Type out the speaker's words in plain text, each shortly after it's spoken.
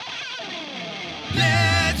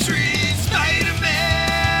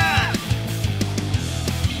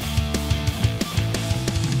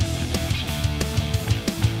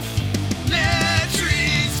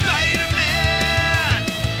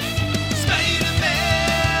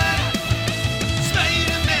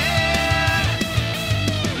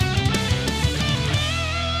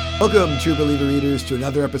Welcome, True Believer readers, to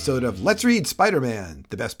another episode of Let's Read Spider-Man,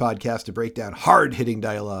 the best podcast to break down hard-hitting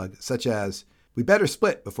dialogue, such as, "We better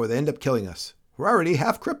split before they end up killing us. We're already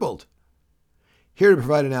half crippled." Here to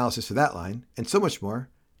provide analysis for that line, and so much more,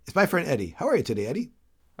 is my friend Eddie. How are you today, Eddie?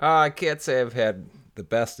 I can't say I've had the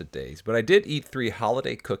best of days, but I did eat 3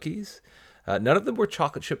 holiday cookies. None of them were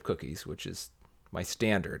chocolate chip cookies, which is my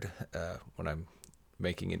standard when I'm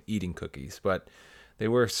making and eating cookies, but they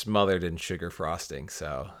were smothered in sugar frosting,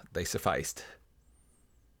 so they sufficed.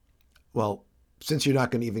 Well, since you're not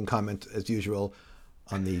going to even comment, as usual,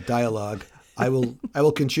 on the dialogue, I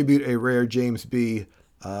will contribute a rare James B.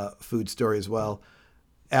 Food story as well.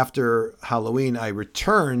 After Halloween, I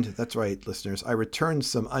returned, that's right, listeners, I returned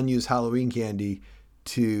some unused Halloween candy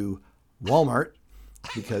to Walmart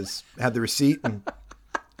because I had the receipt and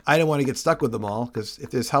I didn't want to get stuck with them all because if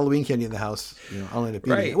there's Halloween candy in the house, I'll end up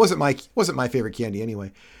eating it. It wasn't my favorite candy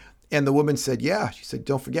anyway. And the woman said, she said,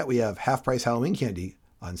 "Don't forget we have half price Halloween candy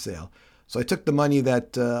on sale." So I took the money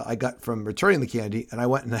that I got from returning the candy and I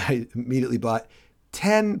went and I immediately bought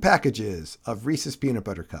 10 packages of Reese's peanut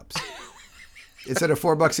butter cups. Instead of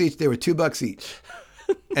 $4 each, they were $2 each.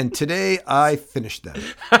 And today I finished them.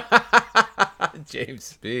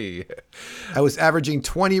 James B. I was averaging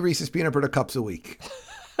 20 Reese's peanut butter cups a week.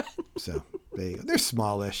 So they're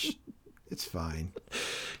smallish. It's fine.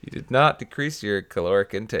 You did not decrease your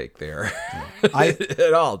caloric intake there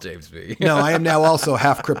at all, James B. No, I am now also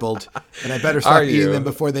half crippled, and I better stop eating them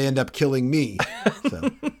before they end up killing me.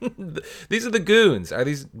 So. These are the goons. Are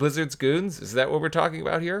these Blizzard's goons? Is that what we're talking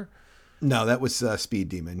about here? No, that was Speed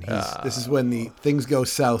Demon. This is when the things go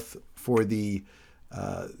south for the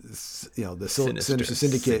the Sinister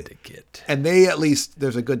Syndicate. And they, at least,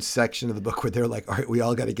 there's a good section of the book where they're like, "All right, we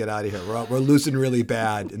all got to get out of here. We're losing really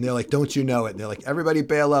bad." And they're like, "Don't you know it?" And they're like, "Everybody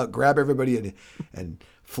bail out, grab everybody and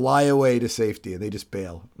fly away to safety." And they just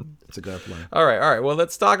bail. It's a good line. All right. Well,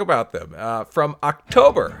 let's talk about them. From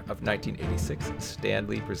October of 1986, Stan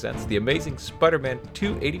Lee presents The Amazing Spider-Man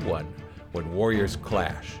 281, When Warriors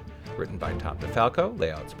Clash. Written by Tom DeFalco,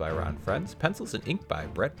 layouts by Ron Frenz, pencils and ink by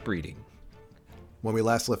Brett Breeding. When we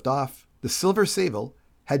last left off, the Silver Sable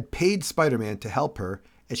had paid Spider-Man to help her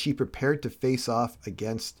as she prepared to face off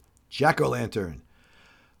against Jack-O-Lantern.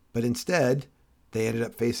 But instead, they ended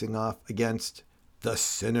up facing off against the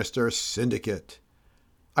Sinister Syndicate.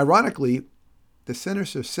 Ironically, the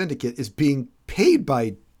Sinister Syndicate is being paid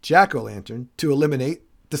by Jack-O-Lantern to eliminate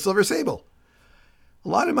the Silver Sable. A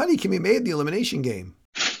lot of money can be made in the elimination game.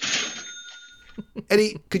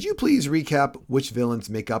 Eddie, could you please recap which villains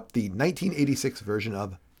make up the 1986 version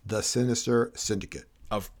of the Sinister Syndicate?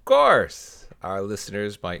 Of course. Our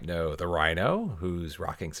listeners might know the Rhino, who's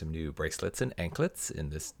rocking some new bracelets and anklets in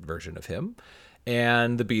this version of him,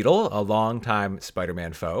 and the Beetle, a longtime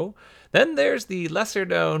Spider-Man foe. Then there's the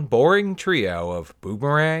lesser-known boring trio of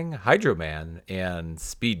Boomerang, Hydro-Man, and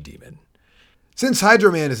Speed Demon. Since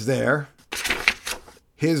Hydro-Man is there,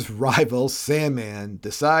 his rival, Sandman,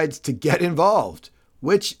 decides to get involved,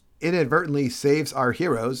 which inadvertently saves our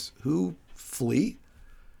heroes, who flee.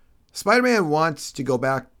 Spider-Man wants to go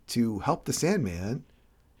back to help the Sandman,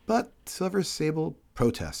 but Silver Sable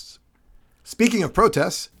protests. Speaking of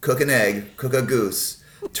protests... Cook an egg, cook a goose,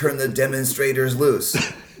 turn the demonstrators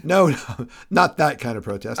loose. No, not that kind of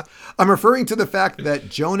protest. I'm referring to the fact that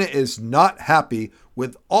Jonah is not happy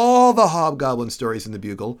with all the Hobgoblin stories in the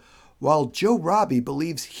Bugle, while Joe Robbie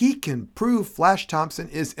believes he can prove Flash Thompson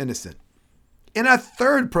is innocent. In a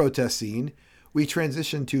third protest scene, we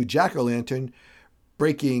transition to Jack-O-Lantern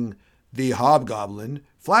breaking the Hobgoblin,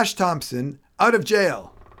 Flash Thompson, out of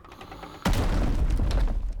jail.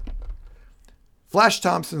 Flash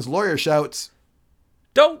Thompson's lawyer shouts,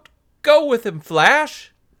 "Don't go with him,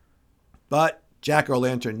 Flash!" But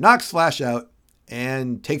Jack-O-Lantern knocks Flash out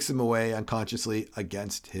and takes him away unconsciously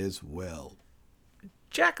against his will.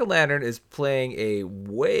 Jack-O-Lantern is playing a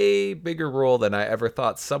way bigger role than I ever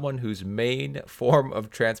thought someone whose main form of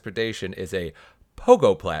transportation is a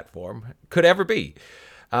pogo platform could ever be.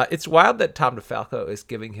 It's wild that Tom DeFalco is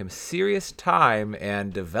giving him serious time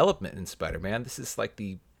and development in Spider-Man. This is like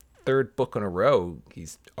the 3rd book in a row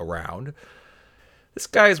he's around. This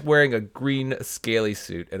guy is wearing a green scaly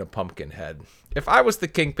suit and a pumpkin head. If I was the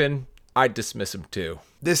Kingpin, I'd dismiss him too.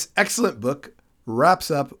 This excellent book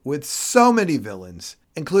wraps up with so many villains,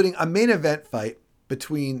 including a main event fight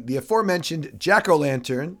between the aforementioned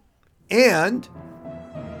Jack-O-Lantern and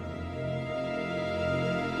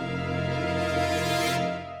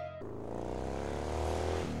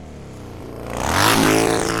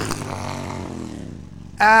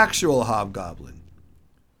actual Hobgoblin.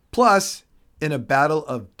 Plus, in a battle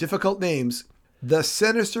of difficult names, the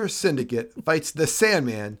Sinister Syndicate fights the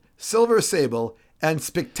Sandman, Silver Sable, and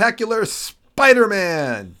Spectacular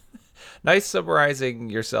Spider-Man. Nice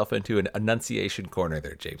summarizing yourself into an enunciation corner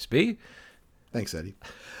there, James B. Thanks, Eddie.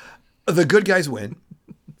 The good guys win.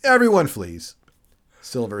 Everyone flees.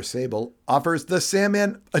 Silver Sable offers the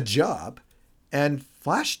Sandman a job, and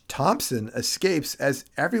Flash Thompson escapes as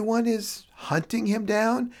everyone is hunting him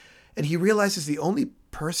down, and he realizes the only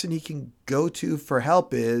person he can go to for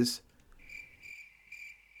help is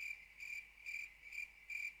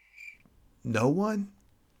no one.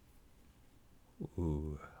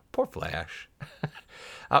 Ooh, poor Flash.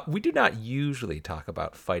 We do not usually talk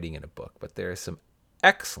about fighting in a book, but there is some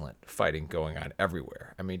excellent fighting going on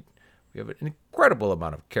everywhere. I mean, we have an incredible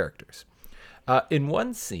amount of characters. In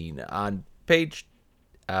one scene on page,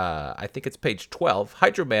 I think it's page 12,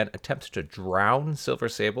 Hydro Man attempts to drown Silver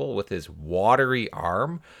Sable with his watery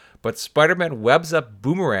arm, but Spider-Man webs up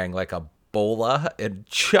Boomerang like a bola and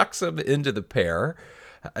chucks him into the pair.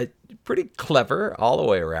 Pretty clever all the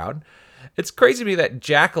way around. It's crazy to me that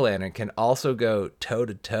Jack-o'-lantern can also go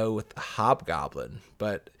toe-to-toe with the Hobgoblin,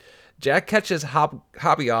 but Jack catches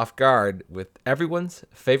Hobby off guard with everyone's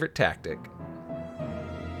favorite tactic.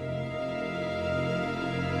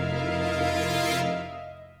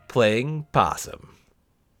 Playing possum.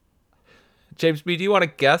 James B., do you want to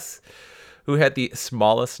guess who had the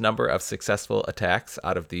smallest number of successful attacks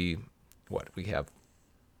out of the, we have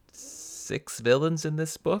 6 villains in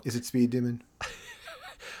this book? Is it Speed Demon?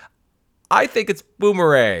 I think it's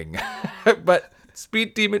Boomerang, but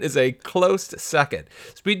Speed Demon is a close second.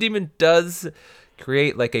 Speed Demon does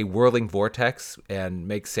create like a whirling vortex and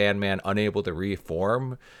make Sandman unable to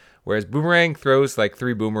reform, whereas Boomerang throws like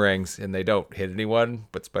 3 boomerangs and they don't hit anyone,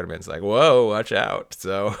 but Spider-Man's like, whoa, watch out.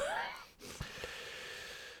 So,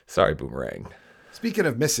 sorry, Boomerang. Speaking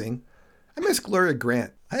of missing, I miss Gloria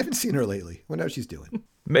Grant. I haven't seen her lately. Wonder how she's doing.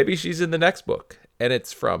 Maybe she's in the next book. And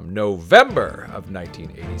it's from November of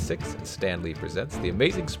 1986. Stan Lee presents The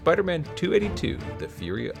Amazing Spider-Man 282, The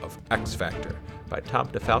Fury of X-Factor, by Tom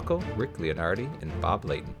DeFalco, Rick Leonardi, and Bob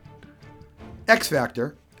Layton.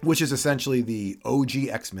 X-Factor, which is essentially the OG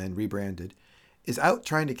X-Men rebranded, is out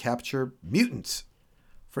trying to capture mutants.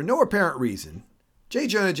 For no apparent reason, J.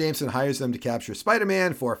 Jonah Jameson hires them to capture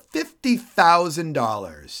Spider-Man for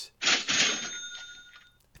 $50,000.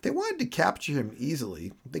 If they wanted to capture him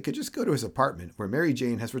easily, they could just go to his apartment where Mary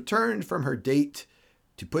Jane has returned from her date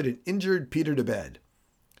to put an injured Peter to bed.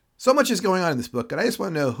 So much is going on in this book, and I just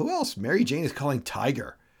want to know who else Mary Jane is calling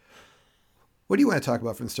Tiger. What do you want to talk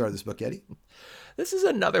about from the start of this book, Eddie? This is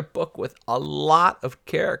another book with a lot of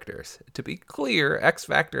characters. To be clear,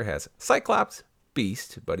 X-Factor has Cyclops,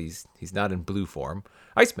 Beast, but he's not in blue form,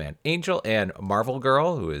 Iceman, Angel, and Marvel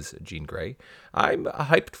Girl, who is Jean Grey. I'm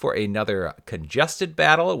hyped for another congested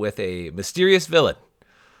battle with a mysterious villain.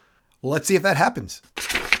 Well, let's see if that happens.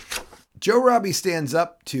 Joe Robbie stands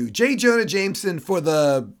up to J. Jonah Jameson for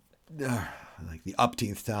the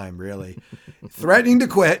upteenth time, really. Threatening to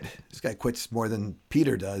quit. This guy quits more than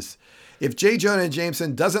Peter does. If J. Jonah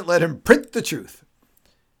Jameson doesn't let him print the truth.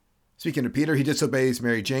 Speaking of Peter, he disobeys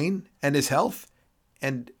Mary Jane and his health,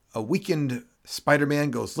 and a weakened Spider-Man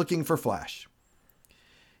goes looking for Flash.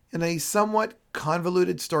 In a somewhat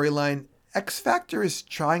convoluted storyline, X-Factor is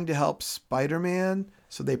trying to help Spider-Man,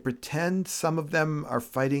 so they pretend some of them are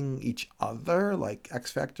fighting each other, like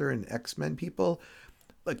X-Factor and X-Men people.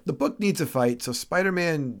 Like, the book needs a fight, so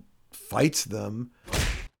Spider-Man fights them.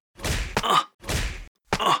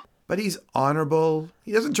 But he's honorable.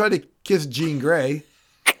 He doesn't try to kiss Jean Grey.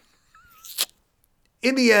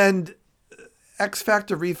 In the end,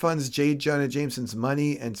 X-Factor refunds J. Jonah Jameson's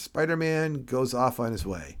money, and Spider-Man goes off on his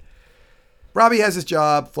way. Robbie has his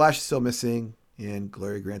job, Flash is still missing, and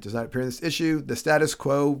Gloria Grant does not appear in this issue. The status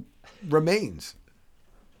quo remains.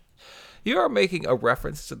 You are making a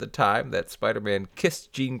reference to the time that Spider-Man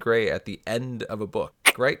kissed Jean Grey at the end of a book,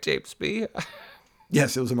 right, James B.?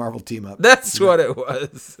 Yes, it was a Marvel team-up. That's what it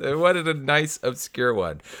was. What a nice, obscure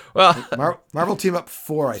one. Well, Marvel Team-Up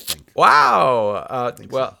 4, I think.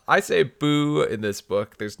 Wow. I say boo in this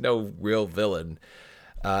book. There's no real villain.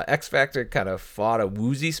 X-Factor kind of fought a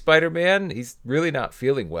woozy Spider-Man. He's really not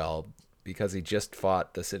feeling well because he just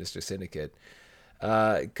fought the Sinister Syndicate.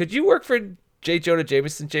 Could you work for J. Jonah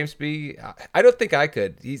Jameson, James B.? I don't think I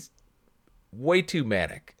could. He's way too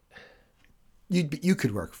manic. You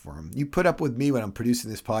could work for him. You put up with me when I'm producing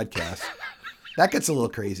this podcast. That gets a little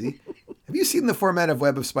crazy. Have you seen the format of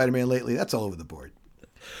Web of Spider-Man lately? That's all over the board.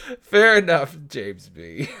 Fair enough, James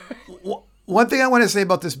B. One thing I want to say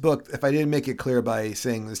about this book, if I didn't make it clear by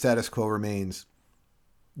saying the status quo remains,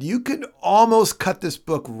 you could almost cut this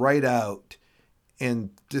book right out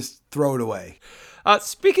and just throw it away.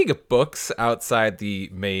 Speaking of books outside the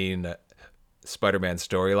main Spider-Man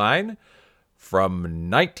storyline, from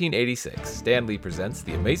 1986, Stan Lee presents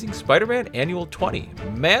The Amazing Spider-Man Annual 20,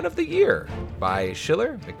 Man of the Year, by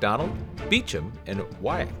Schiller, McDonald, Beecham, and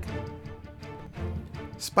Wyack.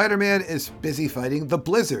 Spider-Man is busy fighting the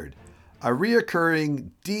Blizzard, a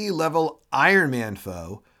reoccurring D-level Iron Man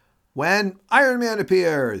foe, when Iron Man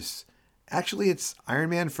appears. Actually, it's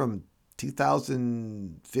Iron Man from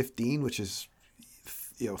 2015, which is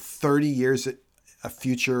 30 years a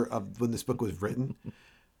future of when this book was written.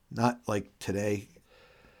 Not like today.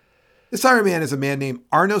 This Iron Man is a man named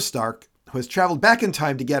Arno Stark who has traveled back in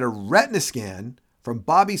time to get a retina scan from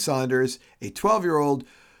Bobby Saunders, a 12-year-old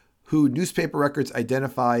who newspaper records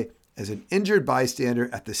identify as an injured bystander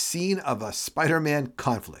at the scene of a Spider-Man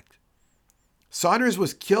conflict. Saunders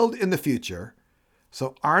was killed in the future,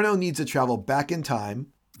 so Arno needs to travel back in time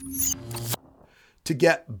to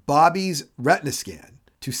get Bobby's retina scan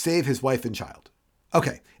to save his wife and child.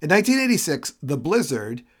 Okay, in 1986, the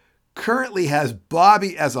Blizzard currently has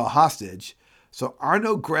Bobby as a hostage, so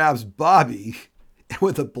Arno grabs Bobby, and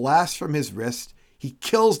with a blast from his wrist, he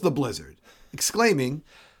kills the Blizzard, exclaiming,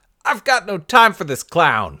 "I've got no time for this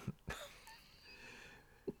clown."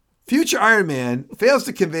 Future Iron Man fails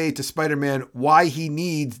to convey to Spider-Man why he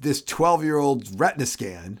needs this 12-year-old's retina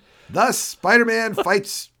scan. Thus, Spider-Man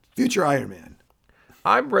fights future Iron Man.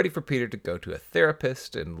 I'm ready for Peter to go to a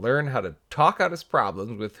therapist and learn how to talk out his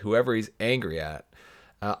problems with whoever he's angry at.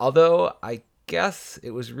 Although I guess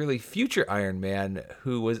it was really future Iron Man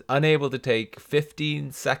who was unable to take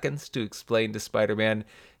 15 seconds to explain to Spider-Man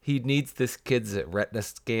he needs this kid's retina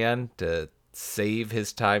scan to save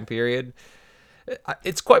his time period.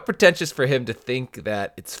 It's quite pretentious for him to think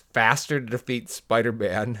that it's faster to defeat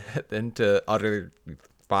Spider-Man than to utter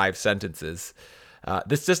 5 sentences.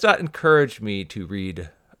 This does not encourage me to read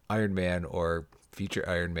Iron Man or future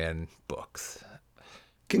Iron Man books.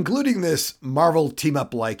 Concluding this Marvel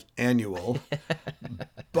team-up-like annual,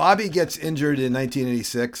 Bobby gets injured in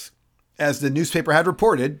 1986, as the newspaper had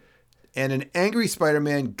reported, and an angry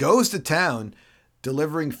Spider-Man goes to town,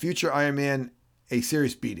 delivering future Iron Man a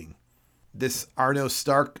serious beating. This Arno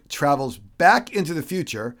Stark travels back into the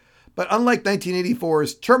future, but unlike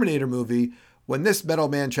 1984's Terminator movie, when this Metal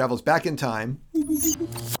Man travels back in time,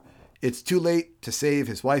 it's too late to save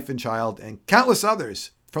his wife and child and countless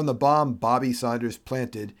others from the bomb Bobby Saunders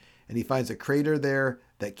planted, and he finds a crater there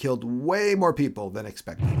that killed way more people than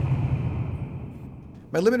expected.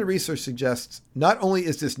 My limited research suggests not only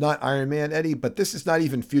is this not Iron Man, Eddie, but this is not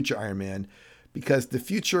even future Iron Man, because the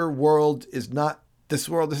future world is not this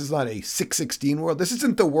world. This is not a 616 world. This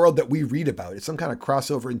isn't the world that we read about. It's some kind of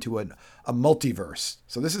crossover into a multiverse.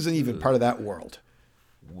 So this isn't even part of that world.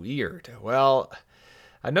 Weird. Well,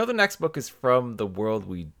 I know the next book is from the world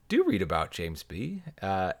we do read about, James B.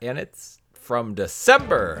 And it's from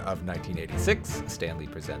December of 1986. Stan Lee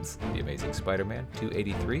presents The Amazing Spider-Man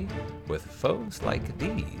 283 with Foes Like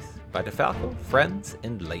These by DeFalco, Friends,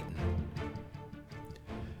 and Layton.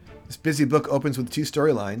 This busy book opens with 2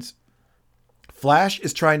 storylines. Flash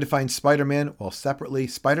is trying to find Spider-Man, while separately,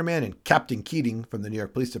 Spider-Man and Captain Keating from the New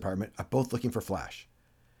York Police Department are both looking for Flash.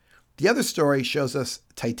 The other story shows us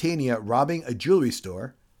Titania robbing a jewelry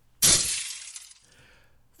store,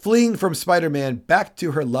 fleeing from Spider-Man back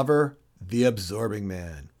to her lover, the Absorbing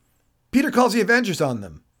Man. Peter calls the Avengers on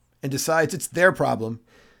them and decides it's their problem.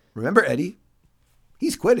 Remember Eddie?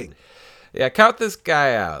 He's quitting. Yeah, count this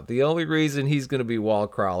guy out. The only reason he's going to be wall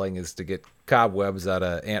crawling is to get cobwebs out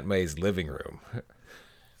of Aunt May's living room.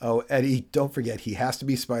 Oh, Eddie, don't forget, he has to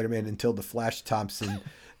be Spider-Man until the Flash Thompson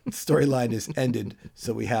storyline is ended.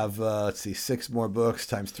 So we have, 6 more books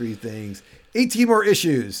times 3 things, 18 more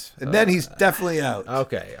issues, and then he's definitely out.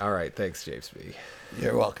 Okay, all right. Thanks, James B.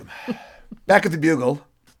 You're welcome. Back at the Bugle,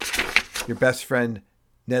 your best friend,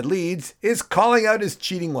 Ned Leeds, is calling out his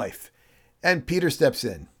cheating wife, and Peter steps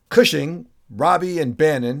in. Cushing, Robbie, and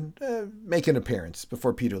Bannon make an appearance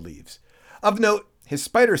before Peter leaves. Of note, his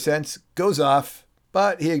spider sense goes off,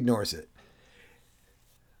 but he ignores it.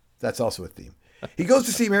 That's also a theme. He goes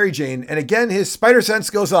to see Mary Jane, and again his spider sense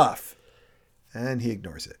goes off, and he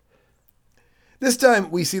ignores it. This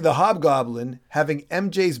time we see the Hobgoblin having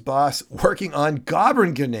MJ's boss working on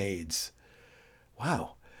goblin grenades.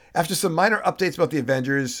 Wow. After some minor updates about the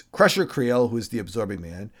Avengers, Crusher Creel, who is the Absorbing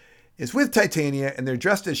Man, is with Titania, and they're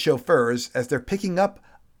dressed as chauffeurs as they're picking up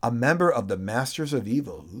a member of the Masters of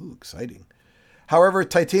Evil. Ooh, exciting. However,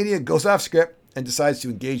 Titania goes off script and decides to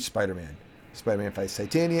engage Spider-Man. Spider-Man fights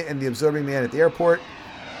Titania and the Absorbing Man at the airport,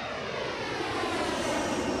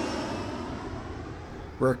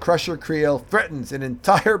 where Crusher Creel threatens an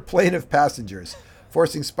entire plane of passengers.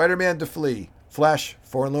 forcing Spider-Man to flee. Flash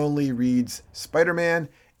forlornly reads Spider-Man,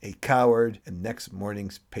 a coward, in next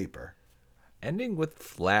morning's paper. Ending with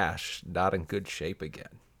Flash not in good shape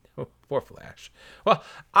again. Poor Flash. Well,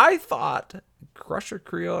 I thought Crusher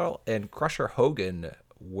Creel and Crusher Hogan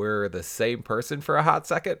were the same person for a hot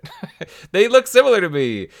second. They look similar to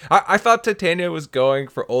me. I thought Titania was going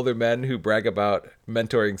for older men who brag about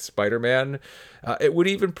mentoring Spider-Man. It would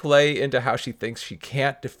even play into how she thinks she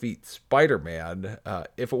can't defeat Spider-Man.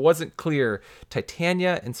 If it wasn't clear,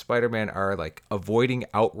 Titania and Spider-Man are like avoiding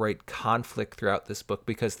outright conflict throughout this book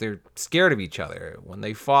because they're scared of each other. When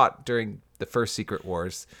they fought during the first Secret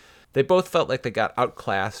Wars, they both felt like they got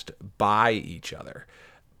outclassed by each other.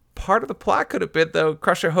 Part of the plot could have been, though,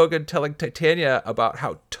 Crusher Hogan telling Titania about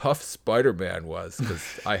how tough Spider-Man was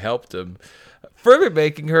because I helped him, further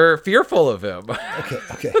making her fearful of him.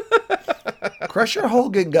 Okay. Crusher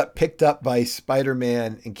Hogan got picked up by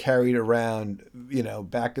Spider-Man and carried around,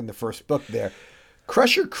 back in the first book there.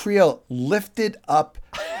 Crusher Creel lifted up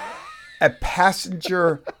a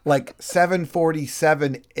passenger,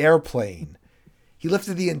 747 airplane. He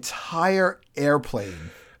lifted the entire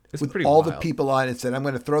airplane. It's with pretty all wild. the people on it and said, I'm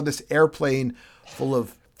going to throw this airplane full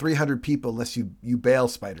of 300 people unless you bail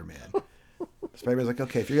Spider-Man. Spider-Man's like,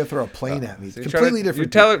 okay, if you're going to throw a plane at me, it's completely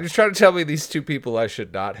different. You're trying to tell me these two people I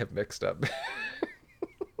should not have mixed up.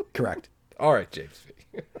 Correct. All right, James V.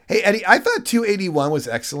 Hey, Eddie, I thought 281 was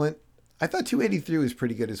excellent. I thought 283 was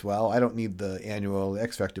pretty good as well. I don't need the annual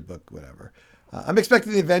X Factor book, whatever. I'm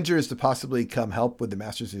expecting the Avengers to possibly come help with the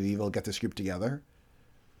Masters of Evil, get this group together.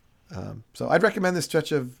 So I'd recommend this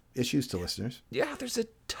stretch of issues to listeners. Yeah, there's a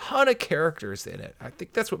ton of characters in it. I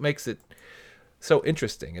think that's what makes it so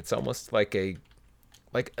interesting. It's almost like an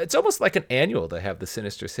annual to have the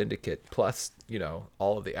Sinister Syndicate plus,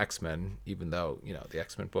 all of the X-Men, even though, the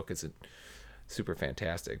X-Men book isn't super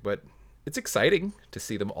fantastic. But it's exciting to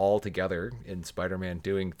see them all together in Spider-Man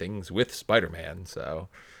doing things with Spider-Man. So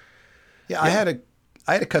yeah. I had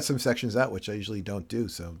to cut some sections out, which I usually don't do.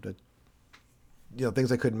 So that,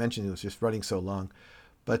 things I couldn't mention, it was just running so long.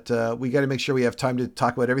 But we got to make sure we have time to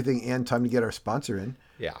talk about everything and time to get our sponsor in.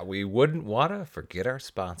 Yeah, we wouldn't want to forget our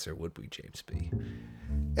sponsor, would we, James B?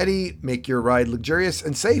 Eddie, make your ride luxurious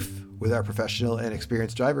and safe with our professional and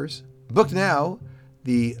experienced drivers. Book now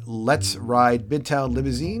the Let's Ride Midtown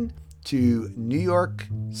Limousine to New York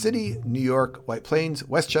City, New York, White Plains,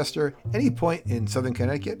 Westchester, any point in Southern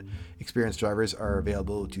Connecticut. Experienced drivers are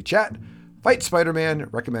available to chat, fight Spider-Man,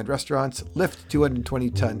 recommend restaurants, lift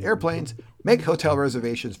 220-ton airplanes, make hotel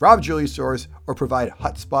reservations, rob jewelry stores, or provide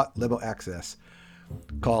hotspot limo access.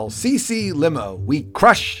 Call CC Limo. We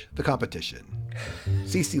crush the competition.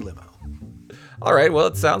 CC Limo. All right. Well,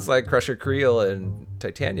 it sounds like Crusher Creel and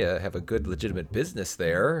Titania have a good, legitimate business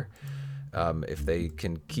there. If they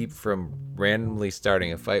can keep from randomly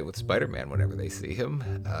starting a fight with Spider-Man whenever they see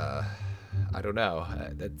him, I don't know.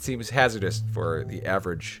 That seems hazardous for the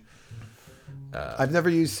average. I've never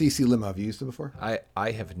used CC Limo. Have you used it before?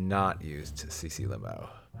 I have not used CC Limo.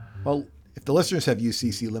 Well, if the listeners have used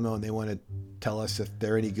CC Limo and they want to tell us if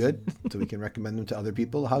they're any good so we can recommend them to other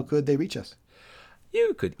people, how could they reach us?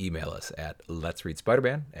 You could email us at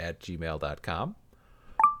letsreadspiderman@gmail.com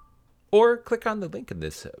or click on the link in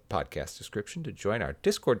this podcast description to join our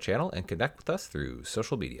Discord channel and connect with us through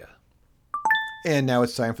social media. And now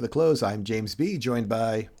it's time for the close. I'm James B., joined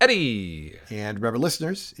by Eddie. And remember,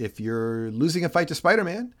 listeners, if you're losing a fight to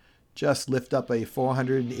Spider-Man, just lift up a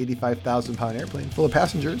 485,000-pound airplane full of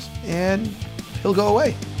passengers, and he'll go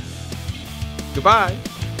away. Goodbye.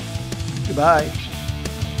 Goodbye.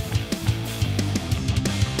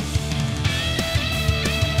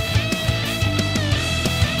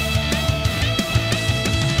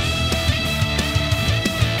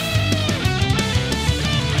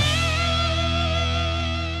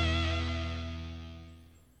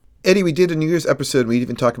 Eddie, we did a New Year's episode. We didn't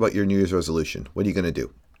even talk about your New Year's resolution. What are you going to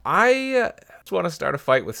do? I just want to start a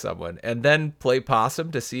fight with someone and then play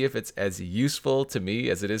possum to see if it's as useful to me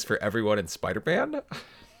as it is for everyone in Spider-Man.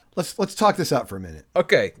 Let's talk this out for a minute.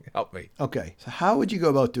 Okay, help me. Okay, so how would you go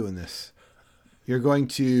about doing this? You're going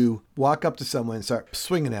to walk up to someone and start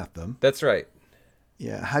swinging at them. That's right.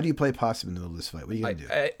 Yeah, how do you play possum in the middle of this fight? What are you going to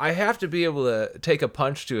do? I have to be able to take a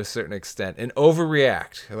punch to a certain extent and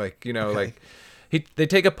overreact. Okay. They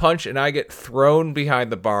take a punch and I get thrown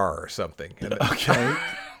behind the bar or something. Okay.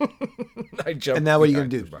 I jump. And now what are you going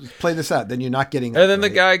to do? Play this out. Then you're not getting And up, then the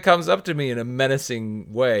right? guy comes up to me in a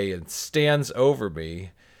menacing way and stands over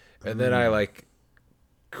me. And then I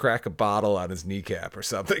crack a bottle on his kneecap or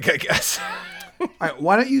something, I guess. All right,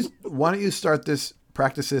 why don't you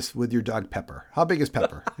practice this with your dog Pepper? How big is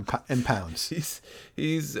Pepper in pounds?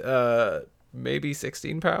 He's maybe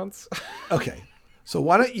 16 pounds. Okay. So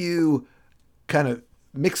why don't you kind of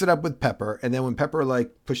mix it up with Pepper, and then when Pepper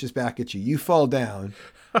like pushes back at you, you fall down.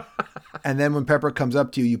 And then when Pepper comes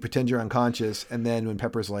up to you, you pretend you're unconscious. And then when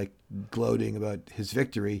Pepper's like gloating about his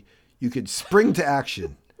victory, you could spring to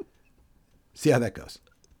action. See how that goes.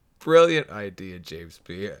 Brilliant idea, James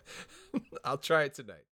B. I'll try it tonight.